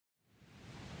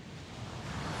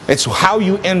It's how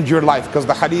you end your life. Because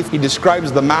the hadith, he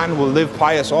describes the man will live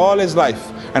pious all his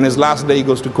life, and his last day he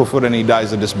goes to kufr and he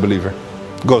dies a disbeliever,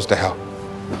 goes to hell.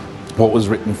 What was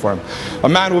written for him. A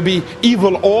man will be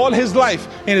evil all his life.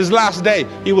 In his last day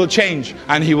he will change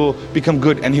and he will become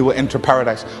good and he will enter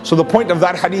paradise. So the point of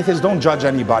that hadith is, don't judge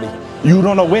anybody. You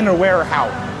don't know when or where or how.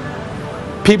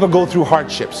 People go through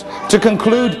hardships. To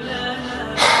conclude,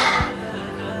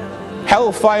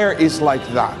 hellfire is like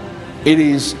that. It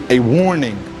is a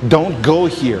warning. Don't go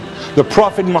here. The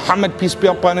Prophet Muhammad, peace be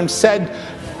upon him, said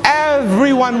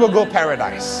everyone will go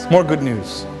paradise. More good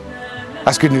news.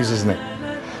 That's good news, isn't it?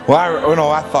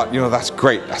 Well, I thought, that's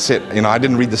great. That's it. I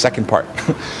didn't read the second part.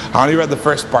 I only read the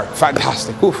first part.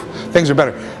 Fantastic. Oof, things are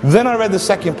better. Then I read the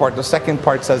second part. The second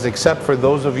part says, except for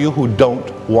those of you who don't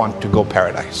want to go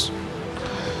paradise.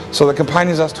 So the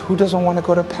companions asked, who doesn't want to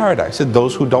go to paradise? I said,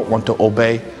 those who don't want to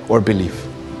obey or believe.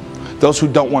 Those who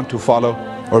don't want to follow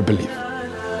or believe.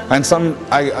 And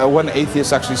one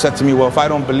atheist actually said to me, well, if I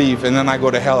don't believe and then I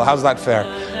go to hell, how's that fair?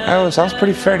 Sounds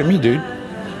pretty fair to me, dude.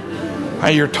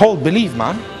 You're told believe,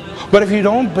 man. But if you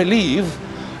don't believe,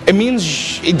 it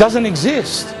means it doesn't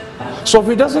exist. So if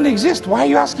it doesn't exist, why are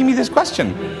you asking me this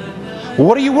question?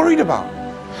 What are you worried about?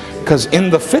 Because in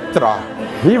the fitrah,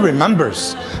 he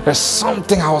remembers there's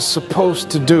something I was supposed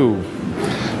to do,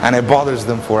 and it bothers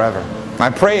them forever. I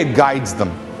pray it guides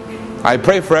them. I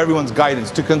pray for everyone's guidance.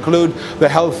 To conclude, the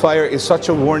hellfire is such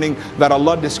a warning that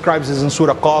Allah describes as in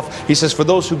Surah Qaf. He says, for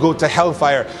those who go to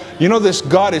hellfire, this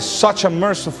God is such a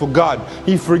merciful God.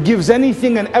 He forgives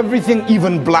anything and everything,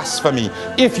 even blasphemy,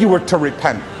 if you were to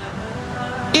repent.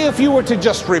 If you were to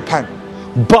just repent.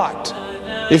 But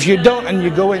if you don't and you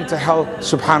go into hell,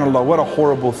 subhanAllah, what a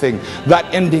horrible thing. That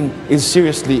ending is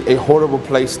seriously a horrible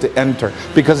place to enter.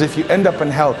 Because if you end up in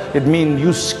hell, it means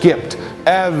you skipped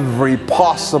every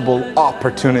possible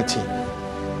opportunity.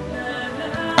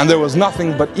 And there was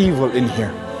nothing but evil in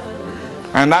here.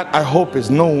 And that, I hope, is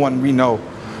no one we know.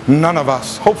 None of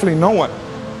us. Hopefully no one.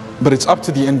 But it's up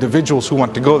to the individuals who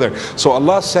want to go there. So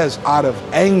Allah says, out of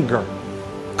anger,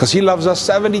 because He loves us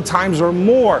 70 times or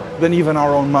more than even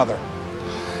our own mother.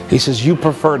 He says, you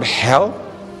preferred hell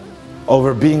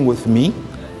over being with me?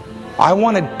 I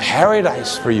wanted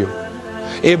paradise for you.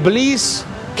 Iblis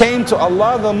came to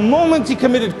Allah the moment he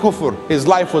committed kufr. His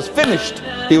life was finished.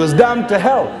 He was damned to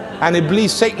hell. And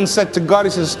Iblis, Satan, said to God,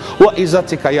 he says, "Wa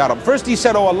izatika ya Rab." First he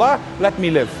said, oh Allah, let me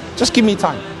live. Just give me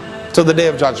time till the day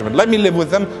of judgment. Let me live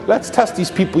with them. Let's test these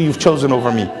people you've chosen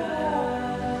over me.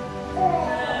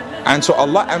 And so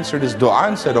Allah answered his dua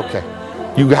and said, okay,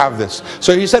 you have this.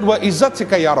 So he said, "Wa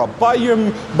izzatika ya Rab." By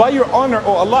your honor,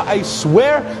 oh Allah, I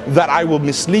swear that I will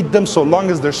mislead them so long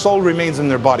as their soul remains in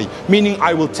their body. Meaning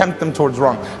I will tempt them towards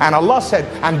wrong. And Allah said,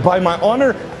 and by my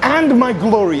honor and my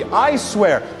glory, I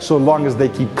swear, so long as they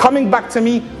keep coming back to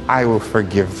me, I will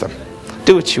forgive them.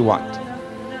 Do what you want.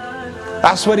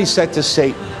 That's what he said to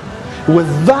Satan.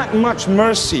 With that much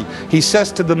mercy, he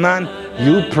says to the man,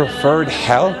 you preferred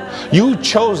hell? You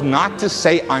chose not to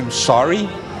say, I'm sorry?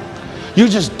 You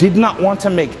just did not want to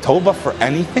make tawbah for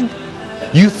anything?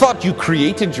 You thought you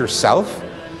created yourself?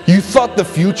 You thought the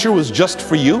future was just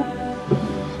for you?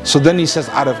 So then he says,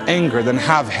 out of anger, then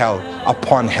have hell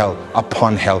upon hell,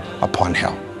 upon hell, upon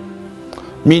hell.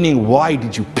 Meaning, why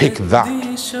did you pick that?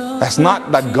 That's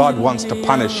not that God wants to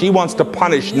punish. He wants to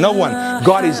punish no one.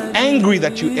 God is angry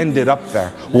that you ended up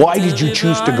there. Why did you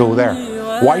choose to go there?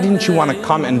 Why didn't you want to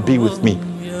come and be with me?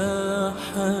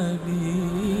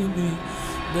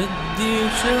 بدي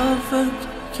شوفك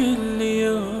كل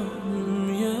يوم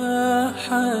يا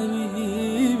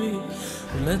حبيبي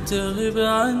ما تغيب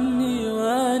عني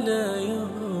ولا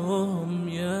يوم